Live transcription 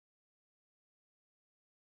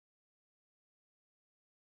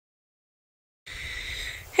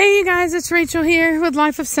Hey you guys, it's Rachel here with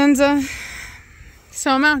Life of Senza. So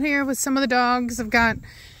I'm out here with some of the dogs. I've got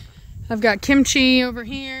Kimchi over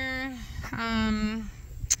here.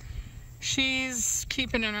 She's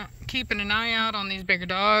keeping an eye out on these bigger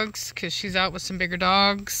dogs because she's out with some bigger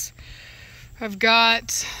dogs. I've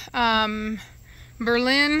got Berlin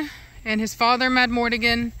and his father Mad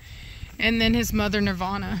Mortigan, and then his mother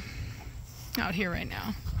Nirvana out here right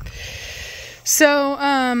now.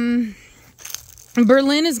 So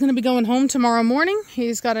Berlin is going to be going home tomorrow morning.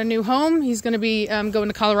 He's got a new home. He's going to be going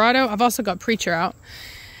to Colorado. I've also got Preacher out.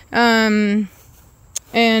 And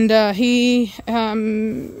he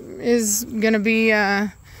is going to be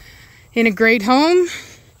in a great home.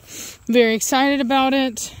 Very excited about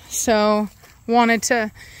it. So wanted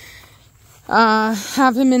to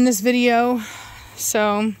have him in this video.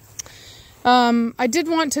 So I did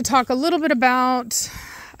want to talk a little bit about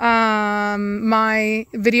my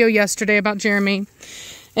video yesterday about Jeremy,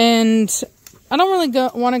 and I don't really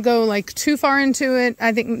want to go like too far into it.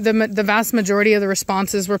 I think the vast majority of the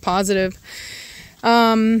responses were positive,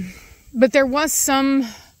 but there was some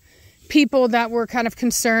people that were kind of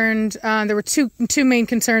concerned. There were two main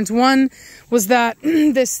concerns. One was that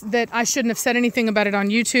that I shouldn't have said anything about it on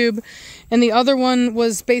YouTube, and the other one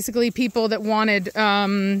was basically people that wanted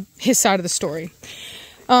his side of the story.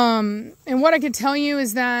 And what I could tell you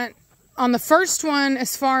is that on the first one,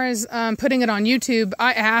 as far as putting it on YouTube,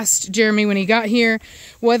 I asked Jeremy when he got here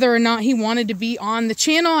whether or not he wanted to be on the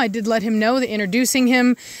channel. I did let him know that introducing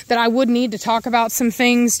him, that I would need to talk about some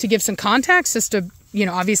things to give some context as to, you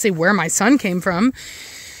know, obviously where my son came from.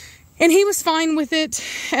 And he was fine with it.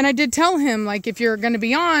 And I did tell him, like, if you're going to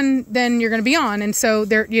be on, then you're going to be on. And so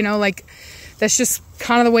there, you know, like, that's just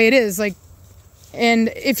kind of the way it is. Like, and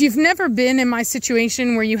if you've never been in my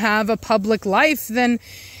situation where you have a public life, then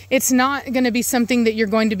it's not going to be something that you're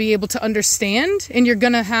going to be able to understand, and you're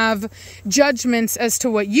going to have judgments as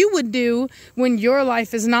to what you would do when your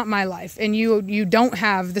life is not my life and you don't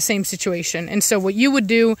have the same situation. And so what you would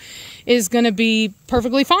do is going to be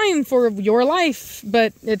perfectly fine for your life,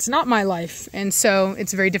 but it's not my life. And so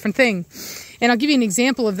it's a very different thing. And I'll give you an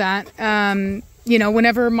example of that. You know,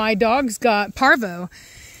 whenever my dogs got parvo,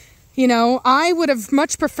 you know, I would have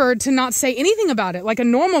much preferred to not say anything about it, like a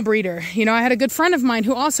normal breeder. You know, I had a good friend of mine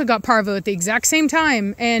who also got parvo at the exact same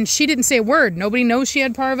time, and she didn't say a word. Nobody knows she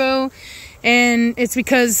had parvo, and it's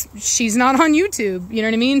because she's not on YouTube. You know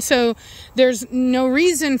what I mean? So there's no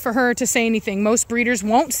reason for her to say anything. Most breeders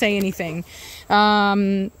won't say anything.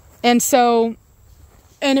 And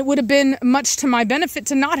it would have been much to my benefit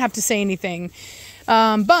to not have to say anything.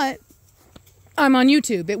 But I'm on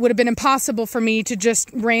YouTube. It would have been impossible for me to just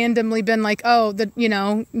randomly been like, oh, you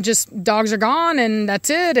know, just dogs are gone and that's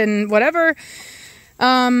it and whatever.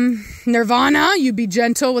 Nirvana, you be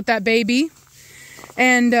gentle with that baby.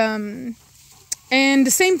 And the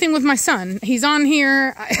same thing with my son. He's on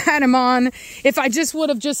here. I had him on. If I just would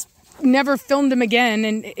have just never filmed him again,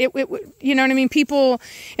 and it you know what I mean? People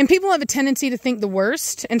have a tendency to think the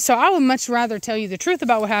worst, and so I would much rather tell you the truth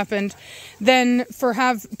about what happened than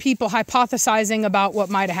have people hypothesizing about what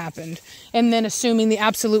might have happened and then assuming the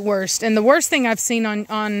absolute worst. And the worst thing I've seen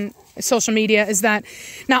on social media is that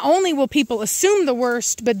not only will people assume the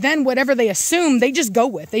worst, but then whatever they assume, they just go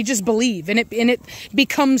with, they just believe, and it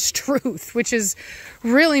becomes truth, which is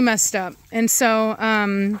really messed up. And so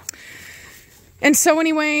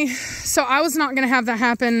anyway, so I was not going to have that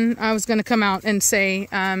happen. I was going to come out and say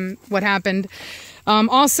what happened.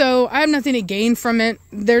 Also, I have nothing to gain from it.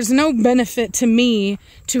 There's no benefit to me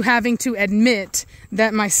to having to admit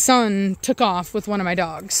that my son took off with one of my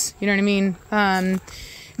dogs. You know what I mean?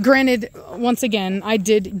 Granted, once again, I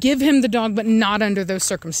did give him the dog, but not under those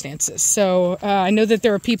circumstances. So I know that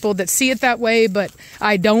there are people that see it that way, but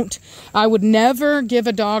I don't. I would never give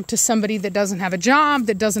a dog to somebody that doesn't have a job,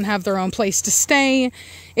 that doesn't have their own place to stay.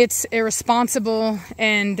 It's irresponsible,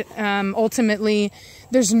 and ultimately,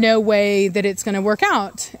 there's no way that it's going to work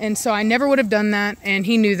out. And so I never would have done that, and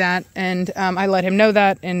he knew that, and I let him know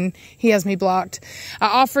that, and he has me blocked. I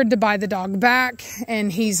offered to buy the dog back,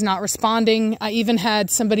 and he's not responding. I even had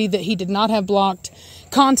somebody that he did not have blocked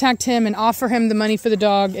contact him and offer him the money for the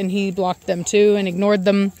dog, and he blocked them too and ignored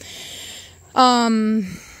them.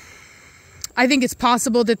 I think it's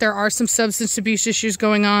possible that there are some substance abuse issues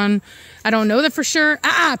going on. I don't know that for sure.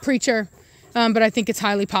 Preacher. But I think it's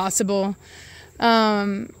highly possible.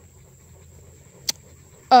 As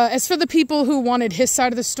for the people who wanted his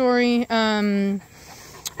side of the story, I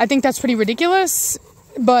think that's pretty ridiculous.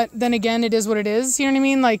 But then again, it is what it is. You know what I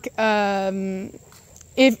mean? Like,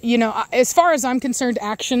 if, you know, as far as I'm concerned,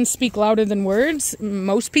 actions speak louder than words.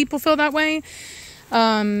 Most people feel that way.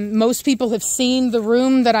 Most people have seen the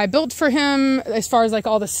room that I built for him, as far as like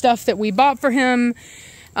all the stuff that we bought for him.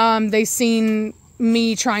 They've seen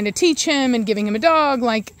me trying to teach him and giving him a dog.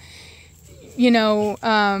 Like, you know,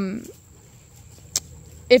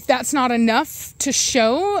 if that's not enough to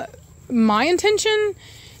show my intention,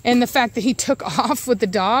 and the fact that he took off with the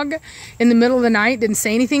dog in the middle of the night, didn't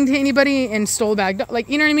say anything to anybody, and stole a bag, like,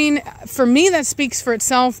 you know what I mean? For me, that speaks for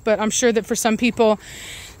itself, but I'm sure that for some people,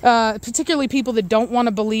 particularly people that don't want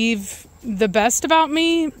to believe the best about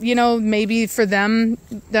me, you know, maybe for them,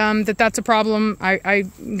 that's a problem.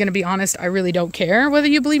 I'm going to be honest, I really don't care whether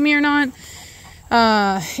you believe me or not.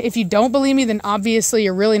 If you don't believe me, then obviously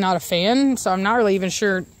you're really not a fan, so I'm not really even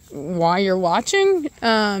sure why you're watching,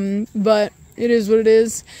 but it is what it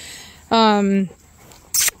is. But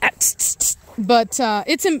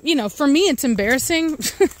it's, you know, for me, it's embarrassing.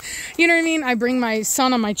 You know what I mean? I bring my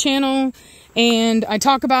son on my channel and I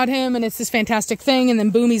talk about him and it's this fantastic thing, and then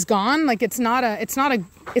boom, he's gone. Like, it's not a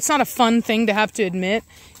fun thing to have to admit.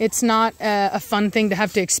 It's not a fun thing to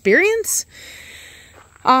have to experience.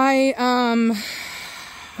 I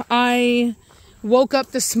woke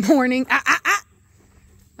up this morning.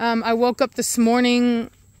 I woke up this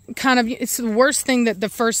morning kind of, it's the worst thing that the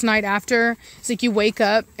first night after, it's like you wake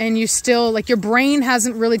up and you still, like, your brain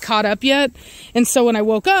hasn't really caught up yet. And so when I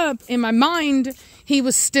woke up, in my mind, he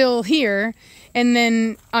was still here. And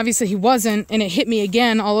then obviously he wasn't, and it hit me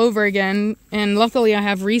again, all over again. And luckily I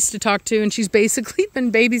have Reese to talk to, and she's basically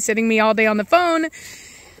been babysitting me all day on the phone,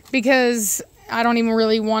 because I don't even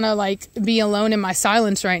really want to, like, be alone in my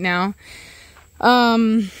silence right now.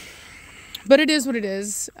 But it is what it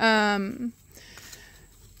is.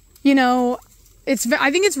 You know,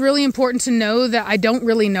 I think it's really important to know that I don't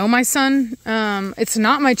really know my son. It's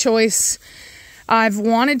not my choice. I've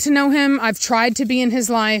wanted to know him. I've tried to be in his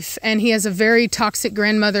life, and he has a very toxic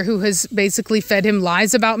grandmother who has basically fed him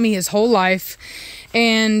lies about me his whole life.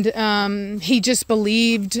 And he just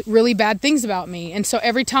believed really bad things about me. And so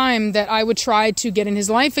every time that I would try to get in his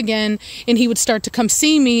life again, and he would start to come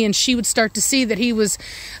see me, and she would start to see that he was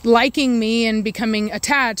liking me and becoming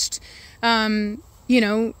attached, you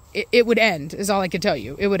know, it would end, is all I could tell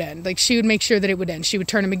you. It would end. Like, she would make sure that it would end. She would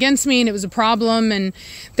turn him against me, and it was a problem. And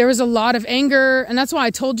there was a lot of anger. And that's why I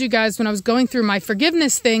told you guys when I was going through my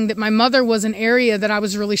forgiveness thing that my mother was an area that I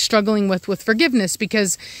was really struggling with forgiveness,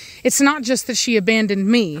 because it's not just that she abandoned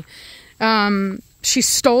me. She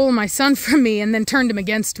stole my son from me and then turned him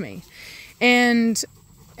against me. And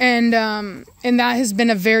that has been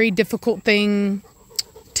a very difficult thing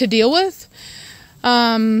to deal with.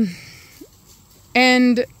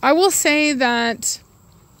 And I will say that,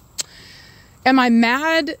 am I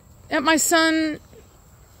mad at my son?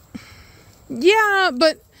 Yeah,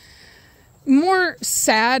 but more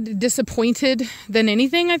sad, disappointed than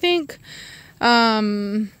anything, I think.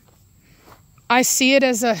 I see it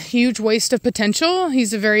as a huge waste of potential.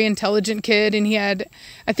 He's a very intelligent kid, and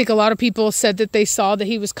I think a lot of people said that they saw that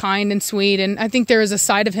he was kind and sweet, and I think there is a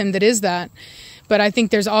side of him that is that. But I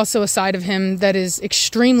think there's also a side of him that is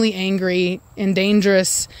extremely angry and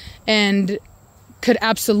dangerous and could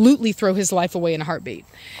absolutely throw his life away in a heartbeat.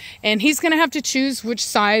 And he's going to have to choose which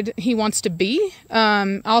side he wants to be.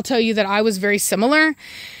 I'll tell you that I was very similar.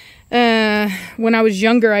 When I was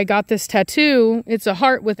younger, I got this tattoo. It's a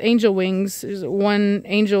heart with angel wings. There's one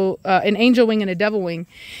angel, an angel wing and a devil wing.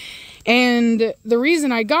 And the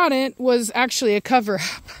reason I got it was actually a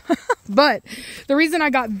cover-up. But the reason I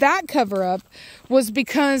got that cover-up was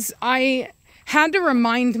because I had to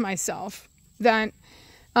remind myself that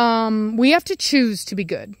we have to choose to be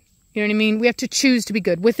good. You know what I mean? We have to choose to be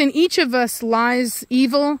good. Within each of us lies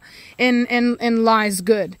evil and lies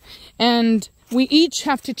good. And we each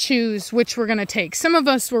have to choose which we're going to take. Some of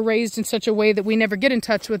us were raised in such a way that we never get in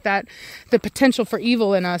touch with the potential for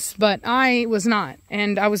evil in us, but I was not.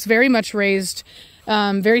 And I was very much raised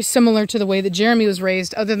very similar to the way that Jeremy was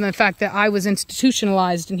raised, other than the fact that I was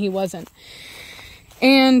institutionalized and he wasn't.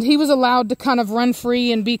 And he was allowed to kind of run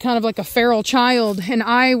free and be kind of like a feral child, and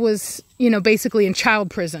I was, you know, basically in child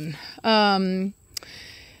prison. And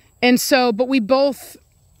so, but we both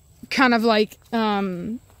kind of like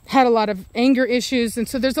had a lot of anger issues, and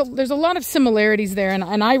so there's a lot of similarities there,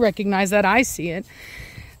 and I recognize that, I see it.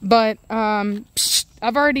 But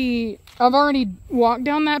I've already walked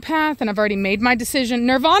down that path, and I've already made my decision.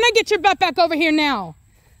 Nirvana, get your butt back over here now.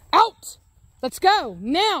 Out. Let's go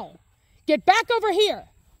now. Get back over here.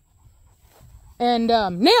 And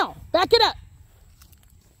now, back it up.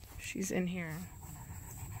 She's in here.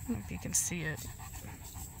 I don't know if you can see it.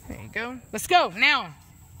 There you go. Let's go now.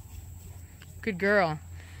 Good girl.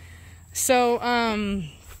 So,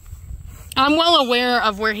 I'm well aware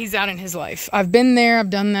of where he's at in his life. I've been there, I've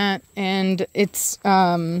done that, and it's just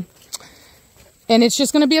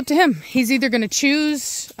going to be up to him. He's either going to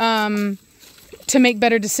choose to make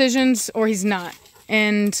better decisions, or he's not.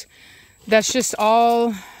 And that's just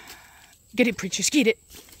all. Get it, preacher, skeet it.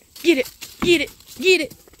 Get it, get it, get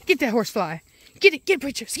it. Get that horsefly. Get it,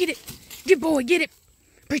 preacher, skeet it. Get boy, get it.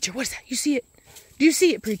 Preacher, what is that? You see it? Do you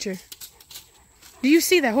see it, preacher? Do you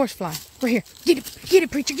see that horsefly? Right here. Get it,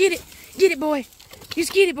 preacher, get it. Get it, boy. You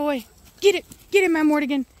skeet it, boy. Get it, my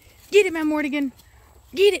Mortigan. Get it, my Mortigan.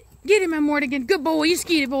 Get it, my Mortigan. Good boy, you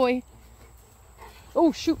skeet it, boy.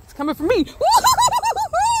 Oh, shoot, it's coming from me.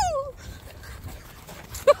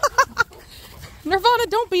 Nirvana,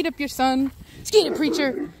 don't beat up your son. Skeet it,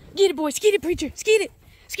 preacher. Get it, boy. Skeet it, preacher. Skeet it.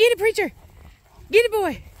 Skeet it, preacher. Get it,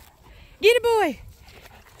 boy. Get it, boy.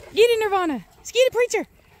 Get it, Nirvana. Skeet it, preacher.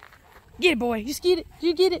 Get it, boy. You skeet it.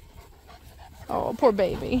 You get it. Oh, poor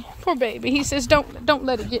baby. Poor baby. He says, don't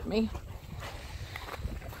let it get me.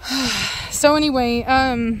 So anyway,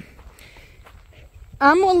 I'm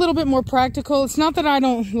a little bit more practical. It's not that I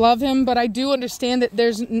don't love him, but I do understand that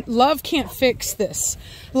love can't fix this.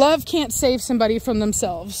 Love can't save somebody from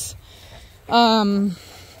themselves. All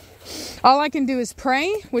I can do is pray,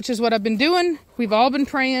 which is what I've been doing. We've all been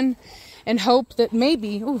praying, and hope that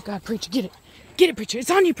maybe, oh God, preacher, get it. Get it, preacher. It's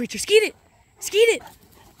on you, preacher. Skeet it. Skeet it.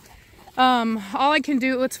 All I can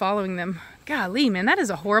do, it's following them. Golly, man, that is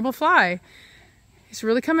a horrible fly. He's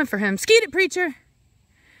really coming for him. Skeet it, preacher.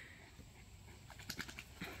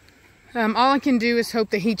 All I can do is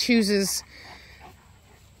hope that he chooses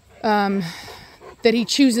a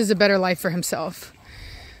better life for himself.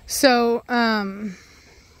 So,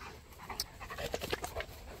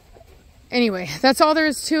 anyway, that's all there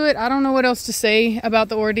is to it. I don't know what else to say about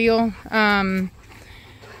the ordeal.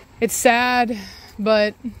 It's sad,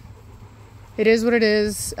 but it is what it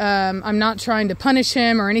is. I'm not trying to punish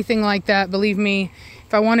him or anything like that. Believe me,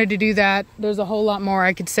 if I wanted to do that, there's a whole lot more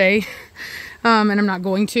I could say. And I'm not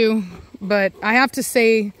going to, but I have to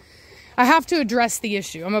say, I have to address the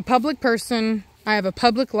issue. I'm a public person. I have a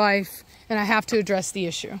public life, and I have to address the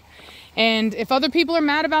issue. And if other people are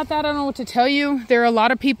mad about that, I don't know what to tell you. There are a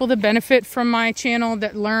lot of people that benefit from my channel,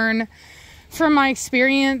 that learn from my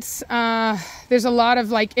experience. There's a lot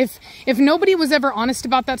of like, if nobody was ever honest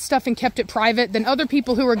about that stuff and kept it private, then other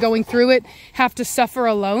people who are going through it have to suffer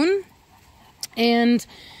alone and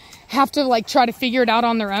have to like try to figure it out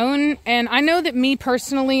on their own. And I know that me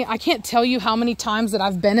personally, I can't tell you how many times that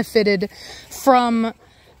I've benefited from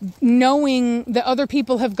knowing that other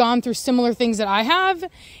people have gone through similar things that I have,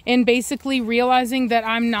 and basically realizing that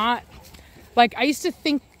I'm not, like, I used to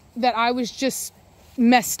think that I was just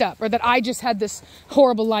messed up, or that I just had this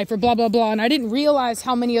horrible life, or blah, blah, blah. And I didn't realize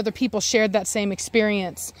how many other people shared that same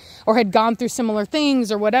experience or had gone through similar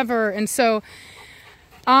things or whatever. And so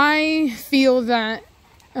I feel that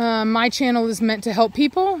my channel is meant to help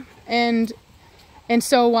people, and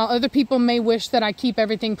so while other people may wish that I keep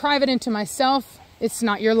everything private and to myself, it's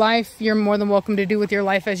not your life. You're more than welcome to do with your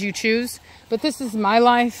life as you choose. But this is my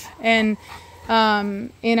life, and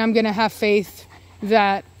I'm gonna have faith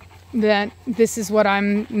that this is what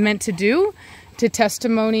I'm meant to do, to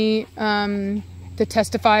testify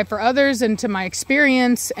for others and to my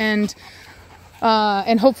experience, and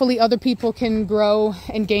hopefully other people can grow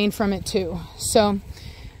and gain from it too. So,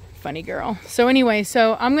 funny girl. So anyway,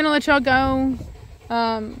 so I'm gonna let y'all go.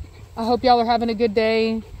 I hope y'all are having a good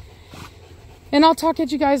day, and I'll talk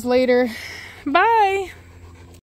at you guys later. Bye.